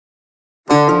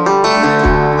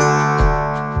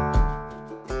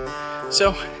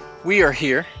So we are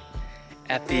here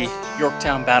at the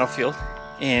Yorktown battlefield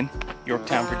in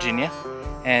Yorktown, Virginia,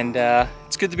 and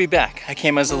it's good to be back. I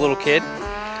came as a little kid.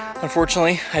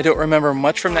 Unfortunately, I don't remember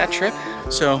much from that trip,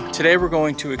 so today we're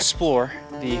going to explore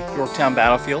the Yorktown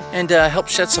battlefield and help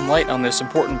shed some light on this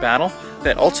important battle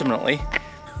that ultimately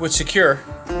would secure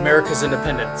America's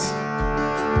independence.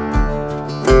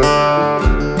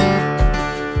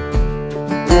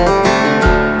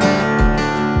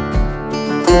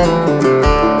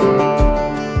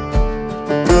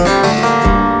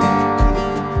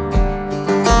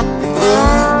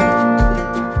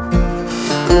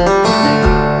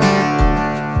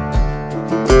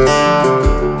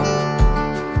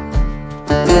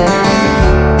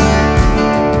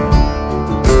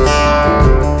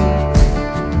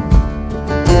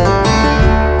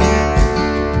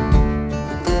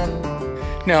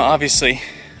 Now, obviously,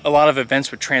 a lot of events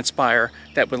would transpire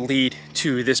that would lead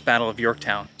to this Battle of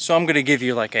Yorktown. So I'm going to give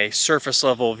you like a surface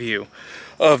level view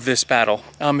of this battle.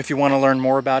 If you want to learn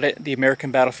more about it, the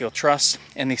American Battlefield Trust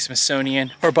and the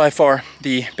Smithsonian are by far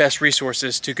the best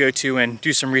resources to go to and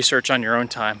do some research on your own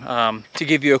time. To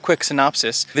give you a quick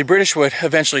synopsis, the British would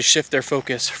eventually shift their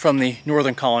focus from the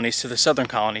northern colonies to the southern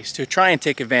colonies to try and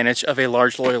take advantage of a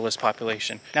large loyalist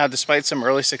population. Now, despite some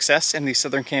early success in the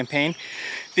southern campaign,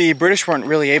 the British weren't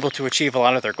really able to achieve a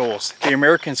lot of their goals. The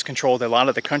Americans controlled a lot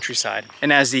of the countryside,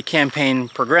 and as the campaign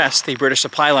progressed, the British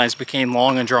supply lines became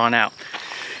long and drawn out.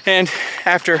 And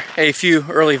after a few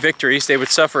early victories, they would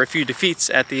suffer a few defeats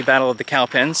at the Battle of the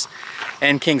Cowpens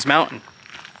and King's Mountain.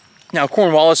 Now,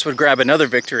 Cornwallis would grab another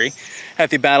victory at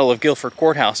the Battle of Guilford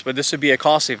Courthouse, but this would be a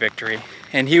costly victory,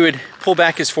 and he would pull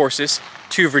back his forces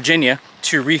to Virginia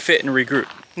to refit and regroup.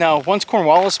 Now, once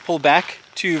Cornwallis pulled back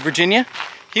to Virginia,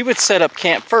 he would set up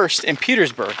camp first in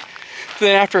Petersburg.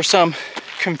 Then after some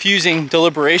confusing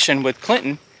deliberation with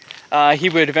Clinton, he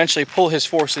would eventually pull his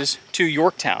forces to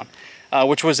Yorktown,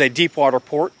 which was a deep water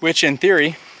port, which in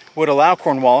theory would allow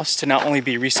Cornwallis to not only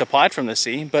be resupplied from the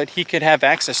sea, but he could have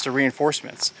access to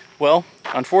reinforcements. Well,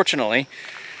 unfortunately,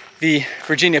 the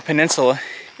Virginia Peninsula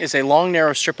is a long,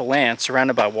 narrow strip of land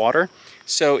surrounded by water,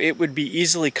 so it would be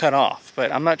easily cut off,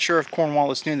 but I'm not sure if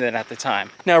Cornwallis knew that at the time.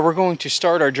 Now, we're going to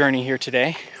start our journey here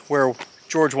today where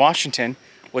George Washington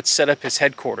would set up his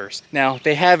headquarters. Now,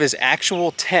 they have his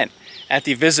actual tent at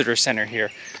the visitor center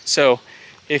here, so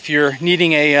if you're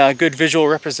needing a good visual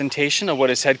representation of what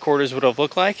his headquarters would have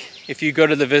looked like, if you go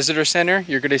to the visitor center,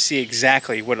 you're going to see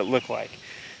exactly what it looked like.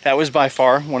 That was by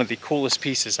far one of the coolest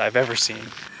pieces I've ever seen.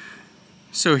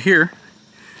 So here,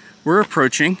 we're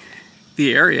approaching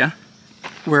the area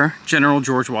where General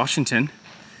George Washington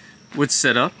would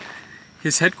set up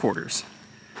his headquarters.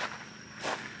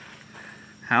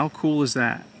 How cool is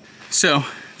that? So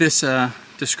this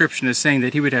description is saying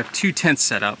that he would have two tents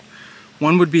set up.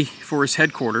 One would be for his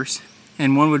headquarters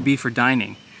and one would be for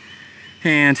dining.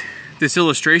 And this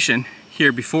illustration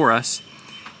here before us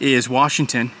is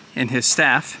Washington and his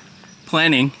staff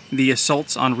planning the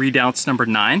assaults on redoubts number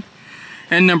 9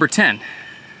 and number 10.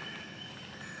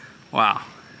 Wow.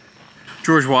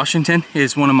 George Washington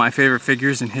is one of my favorite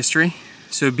figures in history,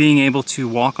 so being able to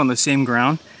walk on the same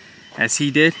ground as he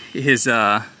did is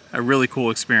a really cool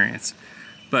experience.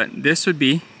 But this would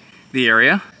be the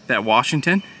area that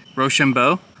Washington,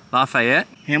 Rochambeau, Lafayette,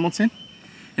 Hamilton,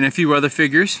 and a few other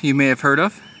figures you may have heard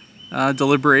of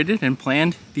deliberated and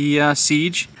planned the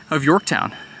siege of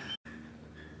Yorktown.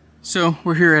 So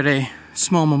we're here at a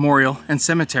small memorial and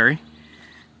cemetery,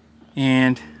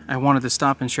 and I wanted to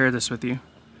stop and share this with you.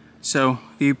 So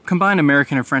the combined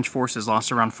American and French forces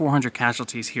lost around 400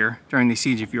 casualties here during the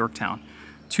siege of Yorktown,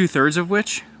 2/3 of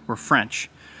which were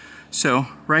French. So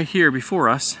right here before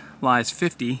us lies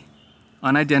 50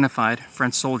 unidentified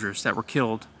French soldiers that were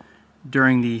killed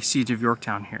during the siege of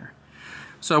Yorktown here.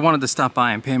 So I wanted to stop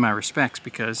by and pay my respects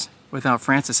because without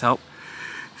France's help,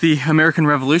 the American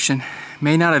Revolution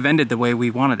may not have ended the way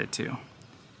we wanted it to.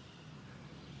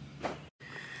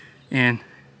 And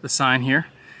the sign here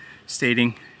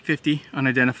stating 50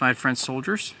 unidentified French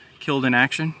soldiers killed in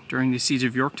action during the siege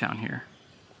of Yorktown here.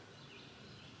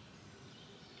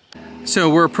 So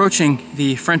we're approaching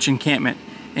the French encampment,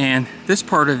 and this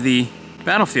part of the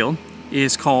battlefield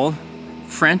is called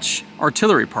French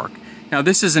Artillery Park. Now,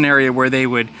 this is an area where they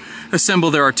would assemble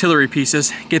their artillery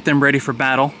pieces, get them ready for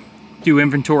battle, do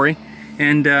inventory,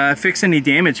 and fix any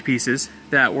damaged pieces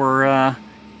that were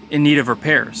in need of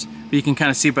repairs. But you can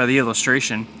kind of see by the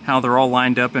illustration how they're all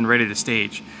lined up and ready to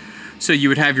stage. So you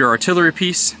would have your artillery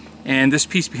piece, and this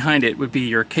piece behind it would be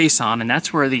your caisson, and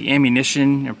that's where the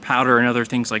ammunition or powder and other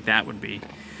things like that would be.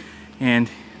 And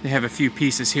They have a few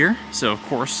pieces here, so of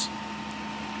course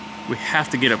we have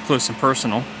to get up close and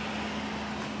personal.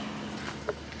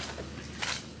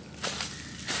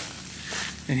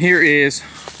 And here is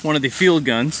one of the field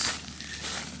guns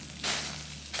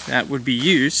that would be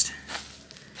used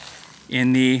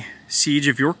in the siege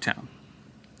of Yorktown.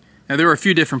 Now there were a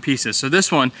few different pieces. So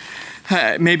this one,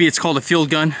 maybe it's called a field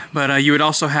gun, but you would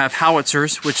also have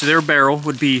howitzers, which their barrel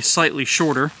would be slightly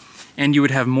shorter, and you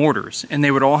would have mortars, and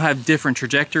they would all have different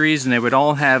trajectories, and they would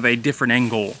all have a different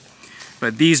end goal.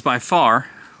 But these by far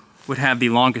would have the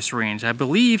longest range. I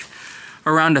believe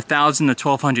around 1,000 to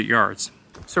 1,200 yards.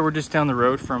 So we're just down the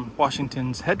road from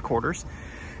Washington's headquarters,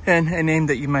 and a name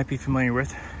that you might be familiar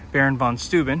with, Baron von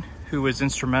Steuben, who was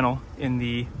instrumental in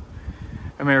the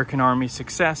American Army's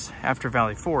success after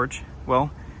Valley Forge.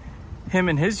 Well, him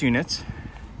and his units,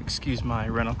 excuse my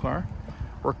rental car,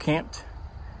 were camped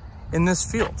in this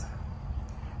field.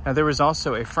 Now there was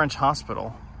also a French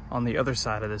hospital on the other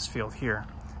side of this field here,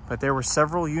 but there were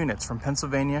several units from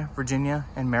Pennsylvania, Virginia,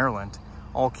 and Maryland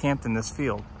all camped in this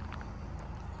field.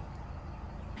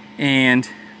 And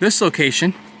this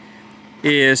location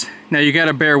is, now you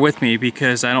gotta bear with me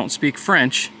because I don't speak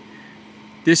French.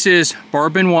 This is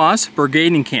Barbenoise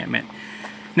Brigade Encampment.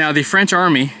 Now the French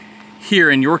Army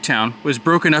here in Yorktown was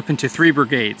broken up into 3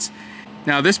 brigades.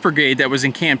 Now this brigade that was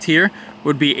encamped here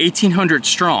would be 1,800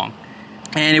 strong,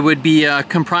 and it would be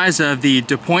comprised of the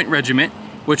De Point Regiment,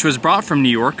 which was brought from New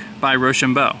York by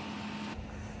Rochambeau.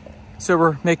 So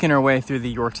we're making our way through the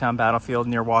Yorktown battlefield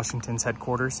near Washington's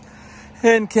headquarters,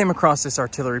 and came across this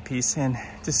artillery piece and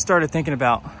just started thinking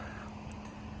about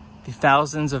the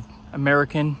thousands of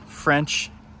American,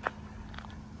 French,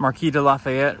 Marquis de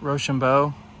Lafayette,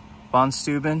 Rochambeau, von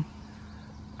Steuben,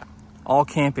 all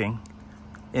camping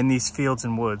in these fields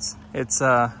and woods. It's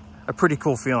a pretty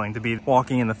cool feeling to be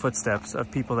walking in the footsteps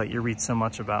of people that you read so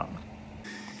much about.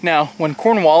 Now, when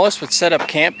Cornwallis would set up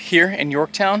camp here in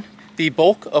Yorktown, the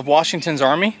bulk of Washington's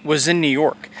army was in New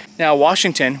York. Now,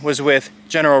 Washington was with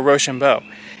General Rochambeau,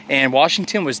 and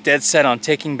Washington was dead set on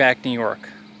taking back New York.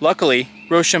 Luckily,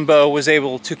 Rochambeau was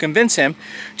able to convince him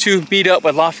to meet up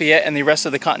with Lafayette and the rest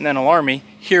of the Continental Army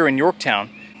here in Yorktown.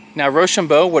 Now,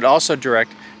 Rochambeau would also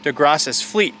direct de Grasse's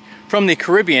fleet from the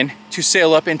Caribbean to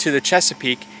sail up into the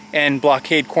Chesapeake and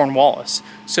blockade Cornwallis.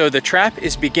 So the trap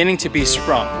is beginning to be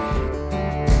sprung.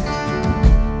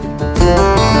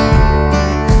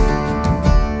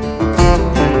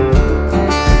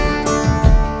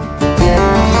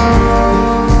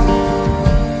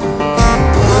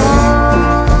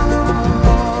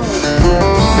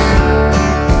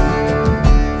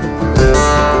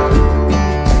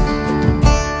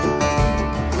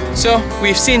 So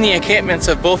we've seen the encampments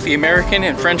of both the American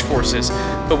and French forces,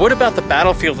 but what about the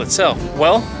battlefield itself?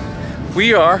 Well,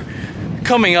 we are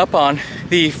coming up on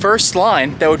the first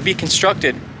line that would be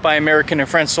constructed by American and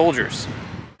French soldiers.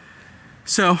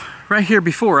 So right here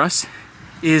before us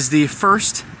is the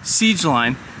first siege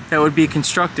line that would be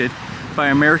constructed by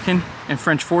American and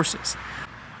French forces.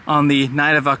 On the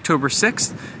night of October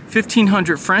 6th,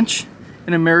 1,500 French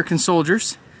and American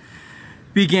soldiers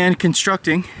began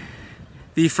constructing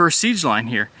the first siege line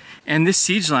here, and this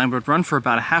siege line would run for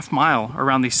about a half mile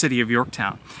around the city of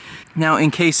Yorktown. Now,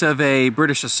 in case of a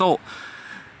British assault,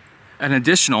 an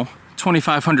additional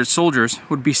 2,500 soldiers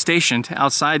would be stationed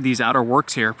outside these outer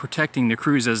works here, protecting the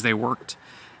crews as they worked.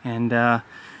 And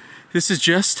this is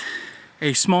just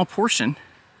a small portion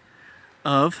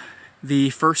of the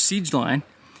first siege line.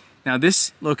 Now,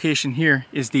 this location here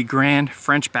is the Grand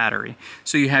French Battery.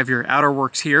 So you have your outer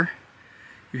works here,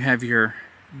 you have your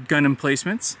gun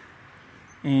emplacements,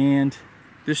 and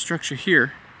this structure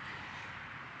here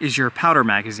is your powder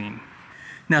magazine.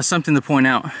 Now, something to point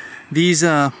out, these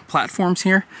platforms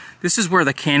here, this is where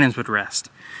the cannons would rest.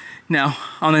 Now,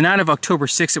 on the night of October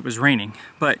 6th, it was raining,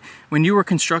 but when you were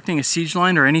constructing a siege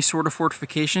line or any sort of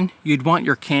fortification, you'd want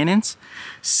your cannons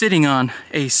sitting on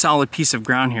a solid piece of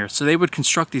ground here. So they would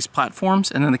construct these platforms,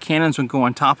 and then the cannons would go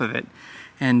on top of it,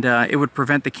 and it would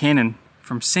prevent the cannon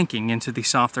from sinking into the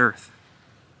soft earth.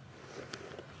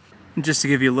 And just to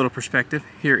give you a little perspective,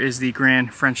 here is the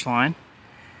Grand French line,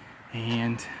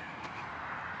 and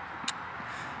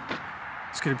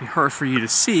it's going to be hard for you to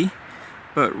see,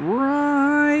 but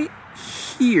right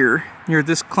here near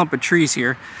this clump of trees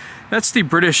here, that's the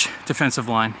British defensive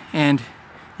line, and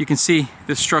you can see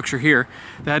this structure here,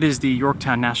 that is the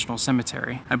Yorktown National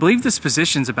Cemetery. I believe this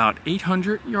position's about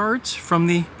 800 yards from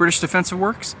the British defensive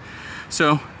works,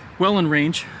 so well in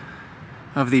range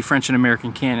of the French and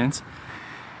American cannons.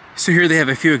 So here they have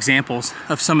a few examples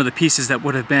of some of the pieces that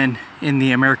would have been in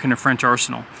the American and French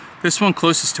arsenal. This one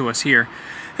closest to us here,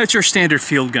 that's your standard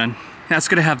field gun. That's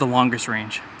going to have the longest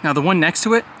range. Now the one next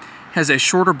to it has a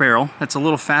shorter barrel that's a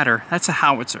little fatter. That's a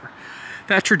howitzer.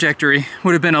 That trajectory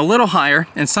would have been a little higher,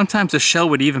 and sometimes the shell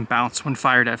would even bounce when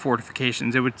fired at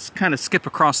fortifications. It would kind of skip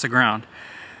across the ground.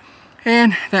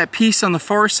 And that piece on the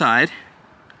far side,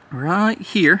 right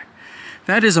here,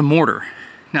 that is a mortar.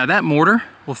 Now that mortar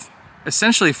will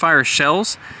essentially fire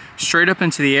shells straight up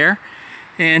into the air,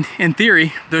 and in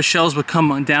theory, those shells would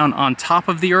come down on top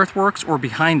of the earthworks or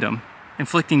behind them,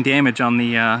 inflicting damage on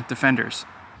the defenders.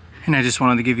 And I just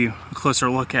wanted to give you a closer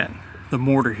look at the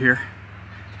mortar here.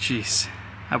 Jeez,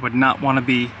 I would not want to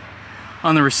be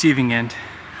on the receiving end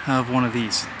of one of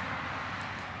these.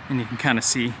 And you can kind of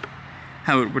see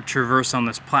how it would traverse on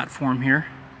this platform here.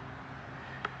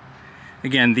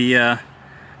 Again, the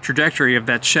trajectory of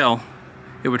that shell,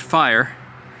 it would fire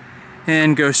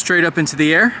and go straight up into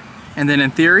the air, and then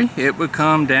in theory it would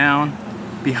come down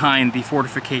behind the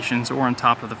fortifications or on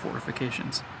top of the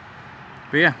fortifications.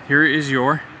 But yeah, here is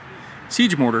your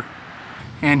siege mortar.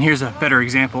 And here's a better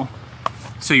example.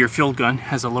 So your field gun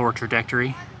has a lower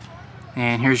trajectory,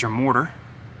 and here's your mortar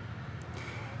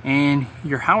and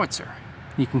your howitzer.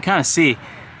 You can kind of see,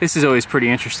 this is always pretty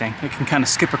interesting. It can kind of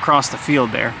skip across the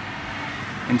field there.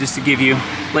 And just to give you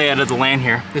layout of the land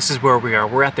here, this is where we are.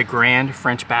 We're at the Grand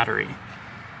French Battery.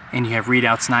 And you have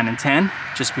readouts 9 and 10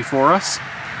 just before us.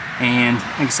 And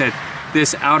like I said,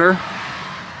 this outer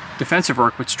defensive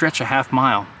work would stretch a half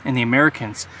mile, and the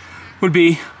Americans would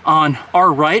be on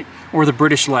our right or the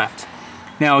British left.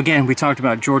 Now again, we talked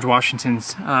about George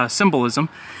Washington's symbolism.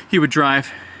 He would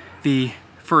drive the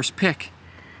first pick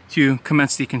to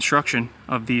commence the construction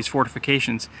of these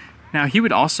fortifications. Now he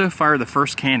would also fire the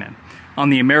first cannon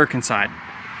on the American side.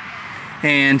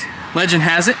 And legend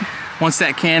has it, once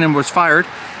that cannon was fired,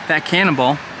 that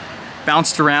cannonball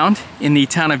bounced around in the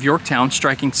town of Yorktown,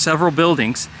 striking several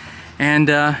buildings and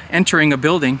entering a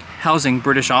building housing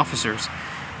British officers.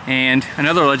 And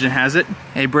another legend has it,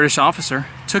 a British officer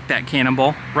took that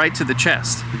cannonball right to the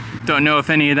chest. Don't know if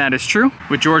any of that is true.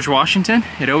 With George Washington,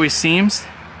 it always seems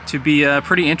to be a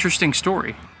pretty interesting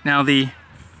story. Now the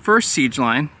first siege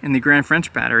line in the Grand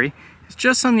French Battery is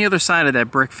just on the other side of that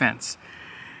brick fence.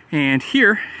 And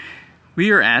here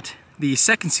we are at the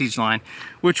second siege line,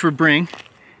 which would bring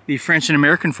the French and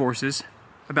American forces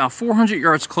about 400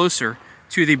 yards closer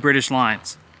to the British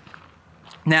lines.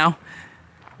 Now,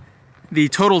 the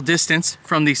total distance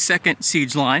from the second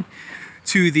siege line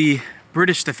to the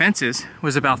British defenses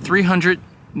was about 300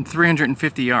 and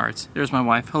 350 yards. There's my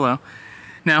wife, hello.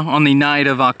 Now, on the night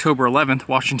of October 11th,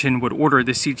 Washington would order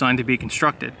the siege line to be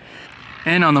constructed.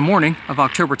 And on the morning of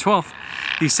October 12th,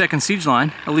 the second siege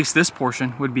line, at least this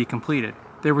portion, would be completed.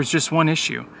 There was just one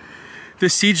issue.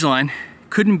 This siege line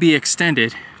couldn't be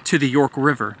extended to the York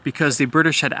River because the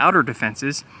British had outer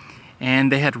defenses,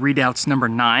 and they had redoubts number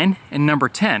 9 and number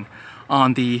 10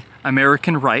 on the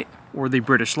American right or the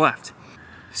British left.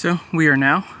 So we are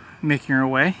now making our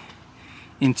way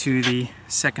into the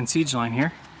second siege line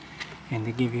here. And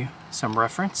to give you some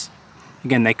reference,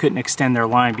 again, they couldn't extend their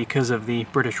line because of the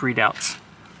British redoubts.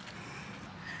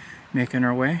 Making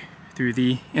our way through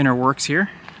the inner works here.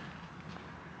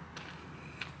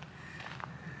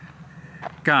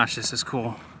 Gosh, this is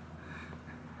cool.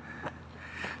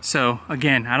 So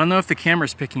again, I don't know if the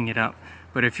camera's picking it up,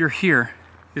 but if you're here,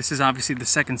 this is obviously the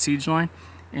second siege line,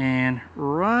 and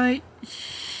right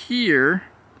here,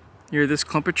 near this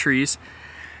clump of trees,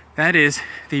 that is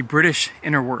the British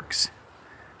inner works.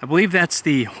 I believe that's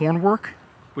the Hornwork,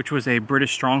 which was a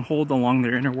British stronghold along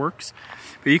their inner works,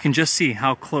 but you can just see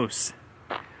how close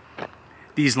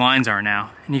these lines are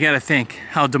now. And you got to think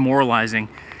how demoralizing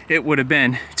it would have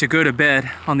been to go to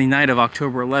bed on the night of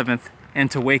October 11th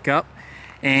and to wake up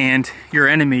and your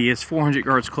enemy is 400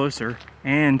 yards closer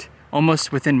and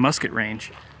almost within musket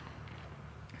range.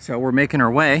 So we're making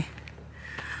our way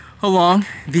along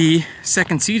the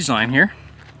second siege line here.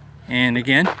 And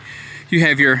again, you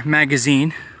have your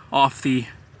magazine off the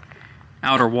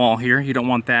outer wall here. You don't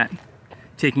want that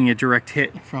taking a direct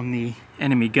hit from the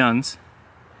enemy guns.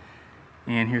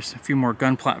 And here's a few more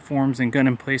gun platforms and gun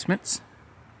emplacements.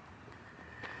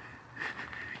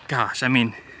 Gosh, I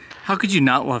mean, how could you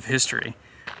not love history?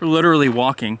 We're literally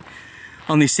walking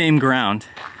on the same ground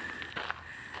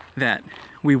that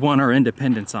we won our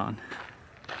independence on.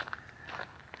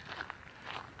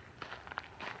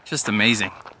 Just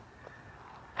amazing.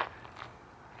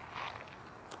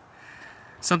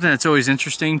 Something that's always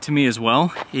interesting to me as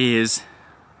well is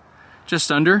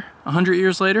just under 100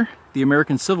 years later, the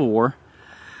American Civil War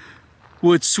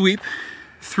would sweep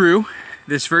through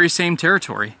this very same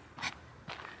territory.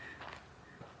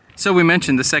 So we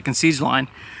mentioned the second siege line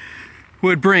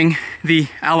would bring the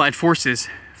Allied forces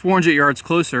 400 yards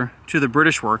closer to the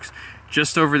British works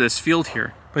just over this field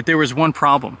here. But there was one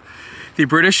problem. The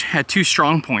British had two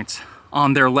strong points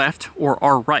on their left or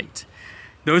our right.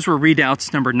 Those were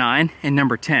redoubts number 9 and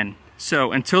number 10.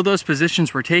 So until those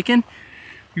positions were taken,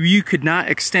 you could not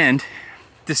extend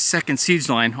this second siege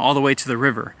line all the way to the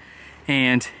river.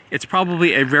 And it's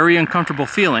probably a very uncomfortable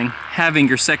feeling having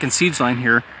your second siege line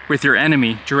here with your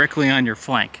enemy directly on your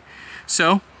flank.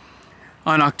 So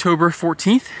on October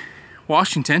 14th,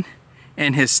 Washington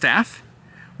and his staff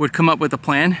would come up with a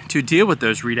plan to deal with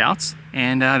those redoubts,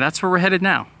 and that's where we're headed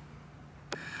now.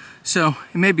 So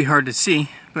it may be hard to see,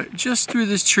 but just through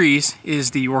these trees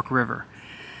is the York River.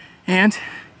 And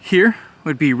here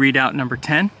would be redoubt number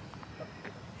 10,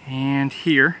 and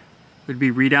here would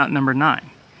be redoubt number 9.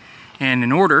 And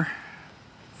in order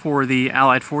for the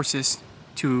Allied forces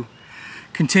to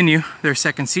continue their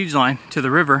second siege line to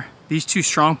the river, these two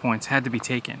strong points had to be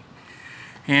taken.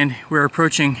 And we're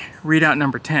approaching redoubt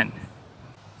number 10.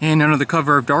 And under the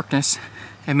cover of darkness,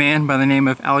 a man by the name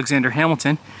of Alexander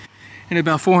Hamilton and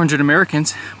about 400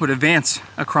 Americans would advance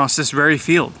across this very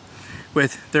field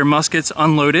with their muskets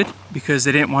unloaded because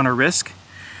they didn't want to risk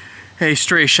a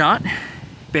stray shot,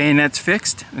 bayonets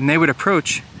fixed, and they would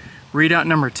approach redoubt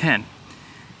number 10,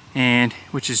 and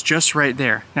which is just right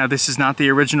there. Now this is not the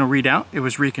original redoubt, it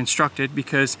was reconstructed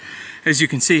because, as you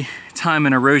can see, time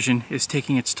and erosion is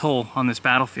taking its toll on this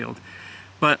battlefield.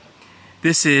 But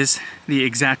this is the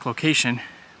exact location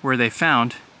where they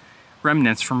found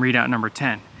remnants from redoubt number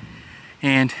 10.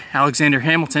 And Alexander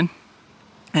Hamilton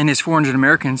and his 400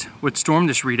 Americans would storm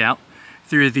this redoubt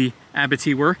through the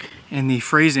abattis work and the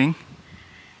phrasing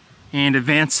and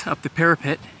advance up the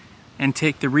parapet and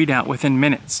take the redoubt within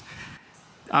minutes.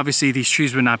 Obviously these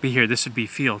trees would not be here, this would be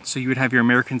field, so you would have your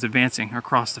Americans advancing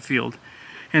across the field,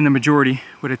 and the majority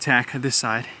would attack this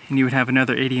side, and you would have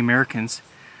another 80 Americans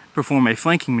perform a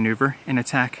flanking maneuver and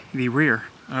attack the rear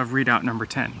of redoubt number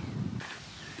 10.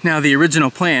 Now the original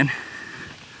plan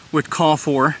would call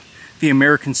for the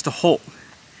Americans to halt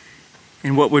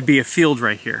in what would be a field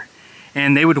right here,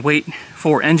 and they would wait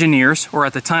for engineers, or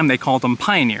at the time they called them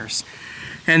pioneers,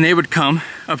 and they would come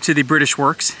up to the British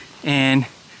works and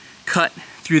cut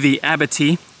through the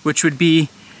abattis, which would be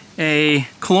a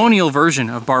colonial version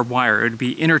of barbed wire. It would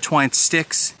be intertwined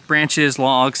sticks, branches,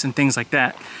 logs, and things like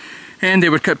that. And they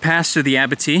would cut past through the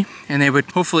abattis, and they would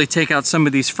hopefully take out some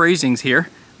of these phrasings here,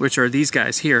 which are these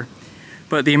guys here.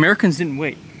 But the Americans didn't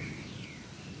wait.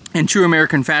 In true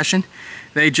American fashion,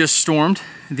 they just stormed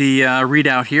the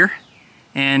redoubt here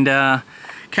and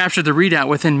captured the redoubt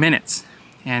within minutes.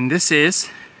 And this is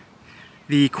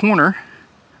the corner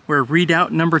where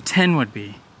redoubt number 10 would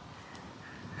be.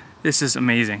 This is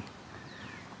amazing.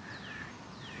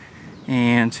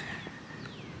 And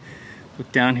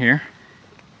look down here.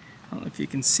 I don't know if you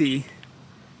can see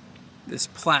this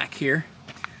plaque here.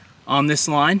 On this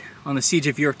line, on the Siege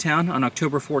of Yorktown on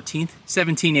October 14th,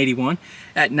 1781,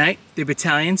 at night, the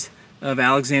battalions of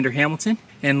Alexander Hamilton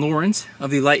and Lawrence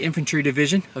of the Light Infantry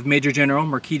Division of Major General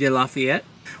Marquis de Lafayette,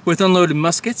 with unloaded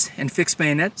muskets and fixed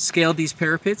bayonets, scaled these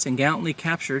parapets and gallantly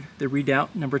captured the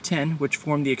redoubt number 10, which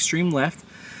formed the extreme left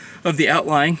of the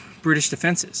outlying British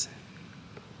defenses.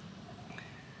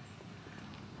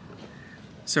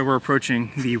 So we're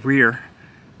approaching the rear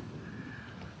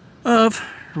of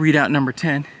redoubt number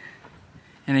 10.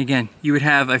 And again, you would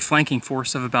have a flanking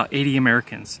force of about 80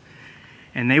 Americans,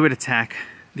 and they would attack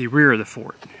the rear of the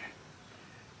fort.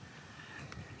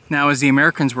 Now, as the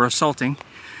Americans were assaulting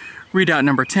redoubt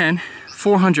number 10,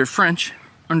 400 French,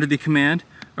 under the command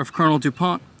of Colonel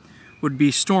Dupont, would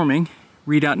be storming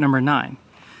redoubt number 9.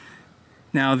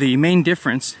 Now, the main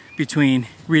difference between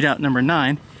redoubt number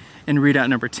 9 and redoubt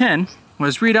number 10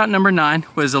 was redoubt number 9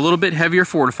 was a little bit heavier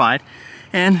fortified,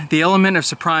 and the element of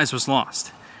surprise was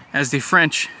lost, as the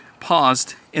French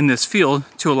paused in this field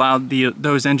to allow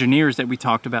those engineers that we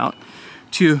talked about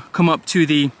to come up to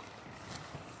the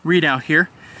redoubt here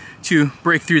to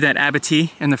break through that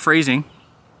abattis and the phrasing.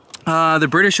 The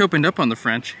British opened up on the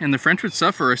French, and the French would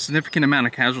suffer a significant amount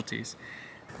of casualties.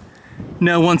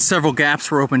 Now, once several gaps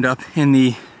were opened up in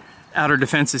the outer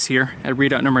defenses here at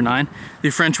redoubt number 9, the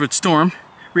French would storm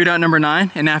redoubt number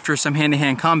 9, and after some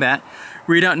hand-to-hand combat,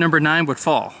 redoubt number 9 would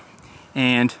fall.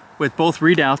 And with both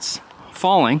redoubts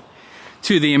falling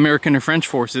to the American and French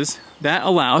forces, that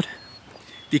allowed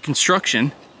the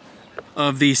construction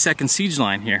of the second siege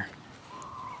line here.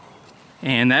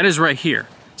 And that is right here.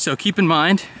 So keep in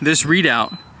mind, this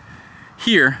redoubt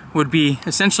here would be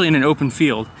essentially in an open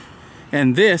field.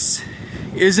 And this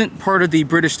isn't part of the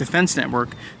British defense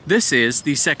network. This is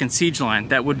the second siege line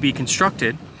that would be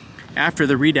constructed after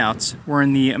the redoubts were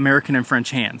in the American and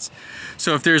French hands.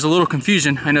 So if there's a little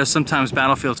confusion, I know sometimes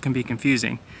battlefields can be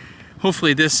confusing.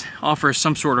 Hopefully this offers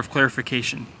some sort of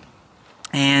clarification.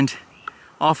 And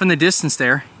off in the distance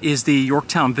there is the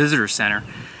Yorktown Visitor Center.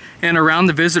 And around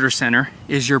the Visitor Center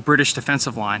is your British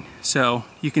defensive line. So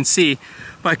you can see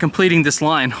by completing this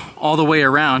line all the way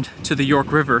around to the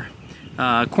York River,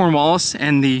 Cornwallis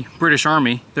and the British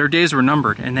Army, their days were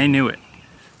numbered and they knew it.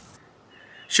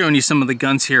 Showing you some of the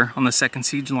guns here on the second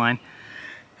siege line.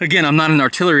 Again, I'm not an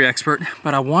artillery expert,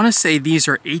 but I want to say these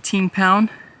are 18-pound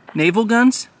naval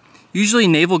guns. Usually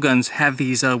naval guns have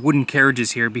these wooden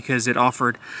carriages here because it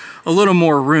offered a little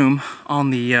more room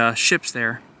on the ships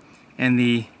there, and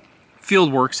the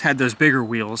field works had those bigger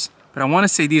wheels. But I want to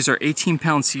say these are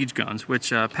 18-pound siege guns, which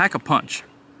pack a punch.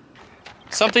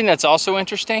 Something that's also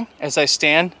interesting as I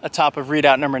stand atop of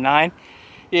redoubt number 9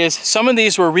 is some of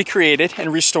these were recreated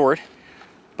and restored,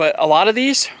 but a lot of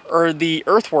these are the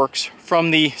earthworks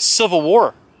from the Civil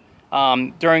War.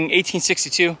 During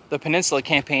 1862, the Peninsula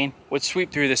Campaign would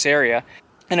sweep through this area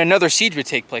and another siege would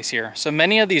take place here. So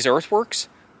many of these earthworks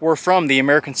were from the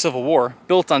American Civil War,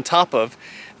 built on top of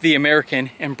the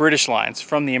American and British lines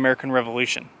from the American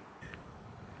Revolution.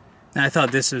 Now, I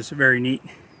thought this was very neat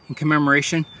in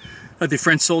commemoration of the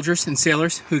French soldiers and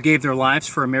sailors who gave their lives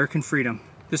for American freedom.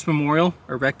 This memorial,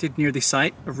 erected near the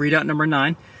site of redoubt number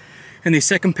 9 and the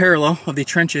second parallel of the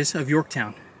trenches of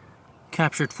Yorktown.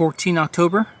 Captured 14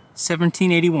 October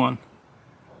 1781.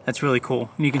 That's really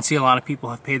cool, and you can see a lot of people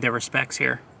have paid their respects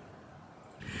here.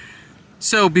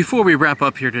 So before we wrap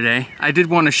up here today, I did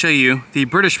want to show you the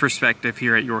British perspective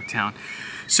here at Yorktown.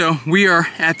 So we are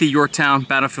at the Yorktown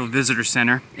Battlefield Visitor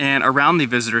Center, and around the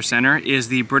Visitor Center is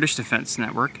the British Defense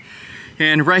Network.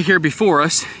 And right here before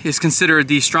us is considered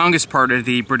the strongest part of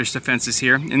the British defenses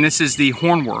here, and this is the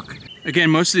hornwork. Again,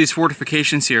 most of these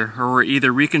fortifications here were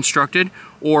either reconstructed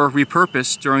or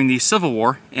repurposed during the Civil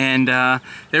War, and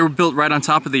they were built right on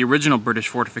top of the original British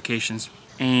fortifications.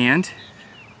 And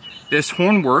this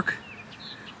hornwork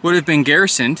would have been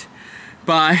garrisoned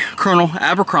by Colonel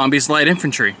Abercrombie's light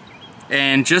infantry.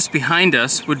 And just behind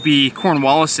us would be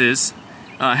Cornwallis's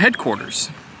headquarters.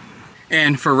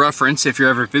 And for reference, if you're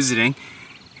ever visiting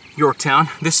Yorktown,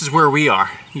 this is where we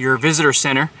are. Your visitor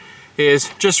center is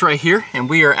just right here, and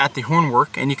we are at the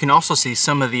hornwork, and you can also see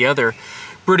some of the other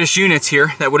British units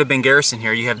here that would have been garrisoned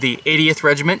here. You have the 80th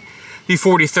Regiment, the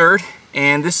 43rd,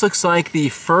 and this looks like the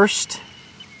 1st,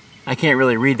 I can't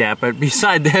really read that, but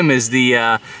beside them is the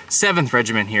 7th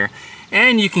Regiment here.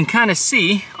 And you can kind of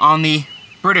see on the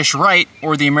British right,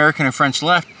 or the American and French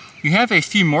left, you have a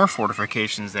few more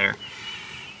fortifications there.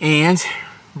 And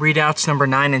redoubts number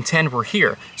 9 and 10 were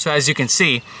here. So as you can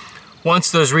see,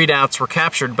 once those redoubts were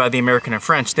captured by the American and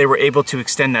French, they were able to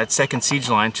extend that second siege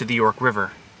line to the York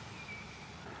River.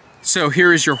 So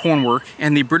here is your hornwork,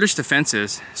 and the British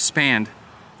defenses spanned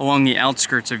along the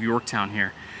outskirts of Yorktown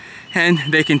here. And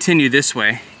they continue this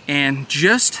way, and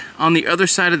just on the other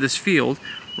side of this field,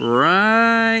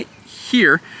 right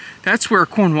here, that's where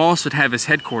Cornwallis would have his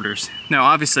headquarters. Now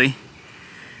obviously,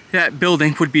 that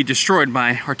building would be destroyed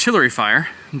by artillery fire,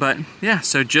 but yeah,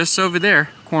 so just over there,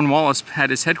 Cornwallis had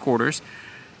his headquarters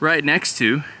right next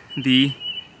to the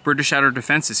British outer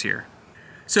defenses here.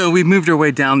 So we've moved our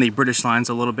way down the British lines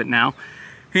a little bit now,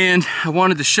 and I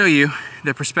wanted to show you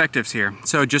the perspectives here.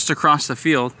 So just across the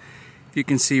field, you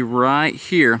can see right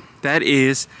here, that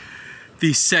is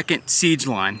the second siege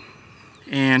line.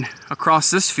 And across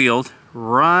this field,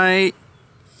 right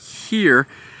here,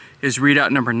 is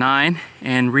redoubt number 9,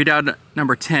 and redoubt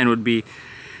number 10 would be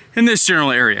in this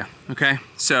general area, okay?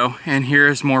 So, and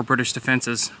here's more British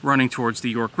defenses running towards the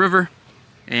York River,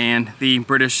 and the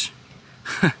British,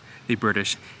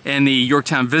 and the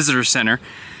Yorktown Visitor Center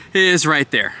is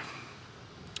right there.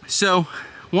 So,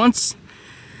 once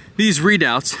these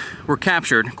redoubts were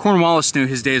captured, Cornwallis knew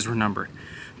his days were numbered.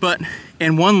 But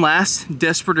in one last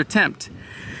desperate attempt,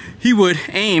 he would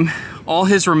aim all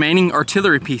his remaining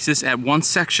artillery pieces at one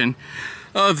section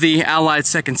of the Allied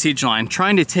second siege line,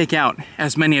 trying to take out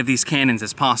as many of these cannons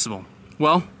as possible.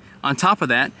 Well, on top of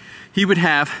that, he would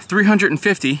have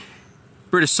 350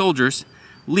 British soldiers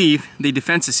leave the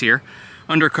defenses here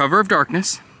under cover of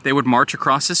darkness. They would march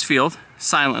across this field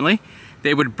silently.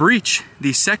 They would breach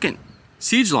the second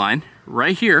siege line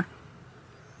right here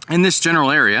in this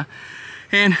general area,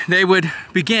 and they would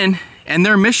begin, and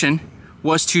their mission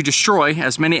was to destroy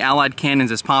as many Allied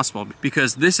cannons as possible,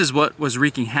 because this is what was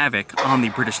wreaking havoc on the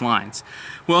British lines.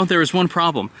 Well, there was one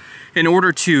problem. In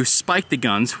order to spike the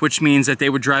guns, which means that they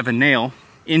would drive a nail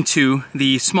into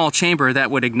the small chamber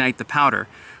that would ignite the powder.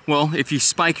 Well, if you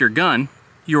spike your gun,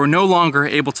 you are no longer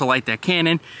able to light that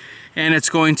cannon, and it's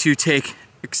going to take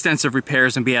extensive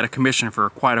repairs and be out of commission for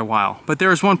quite a while. But there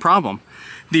was one problem.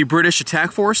 The British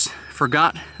attack force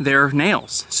forgot their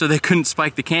nails, so they couldn't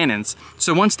spike the cannons.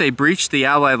 So once they breached the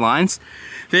Allied lines,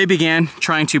 they began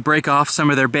trying to break off some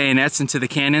of their bayonets into the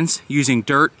cannons, using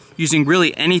dirt, using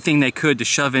really anything they could to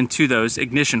shove into those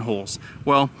ignition holes.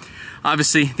 Well,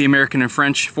 obviously the American and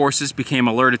French forces became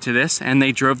alerted to this, and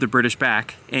they drove the British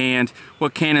back. And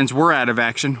what cannons were out of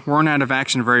action weren't out of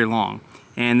action very long.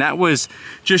 And that was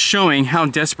just showing how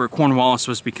desperate Cornwallis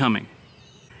was becoming.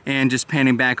 And just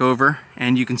panning back over,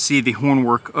 and you can see the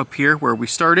hornwork up here where we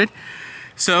started.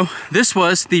 So this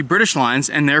was the British lines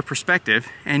and their perspective,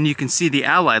 and you can see the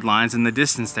Allied lines in the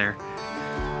distance there.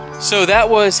 So that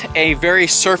was a very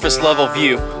surface level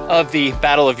view of the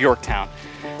Battle of Yorktown.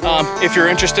 If you're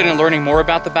interested in learning more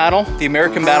about the battle, the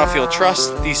American Battlefield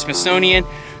Trust, the Smithsonian,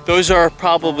 those are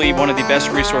probably one of the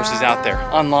best resources out there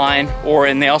online,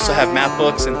 and they also have map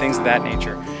books and things of that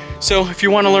nature. So if you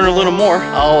want to learn a little more,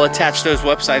 I'll attach those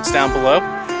websites down below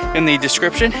in the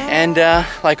description, and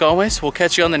like always, we'll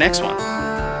catch you on the next one.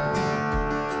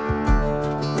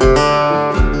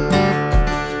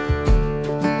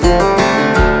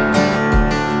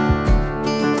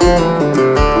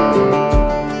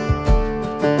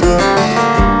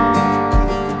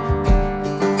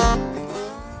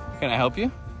 Can I help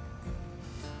you?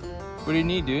 What do you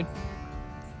need, dude?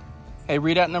 Hey,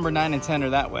 read out number 9 and 10 are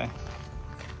that way.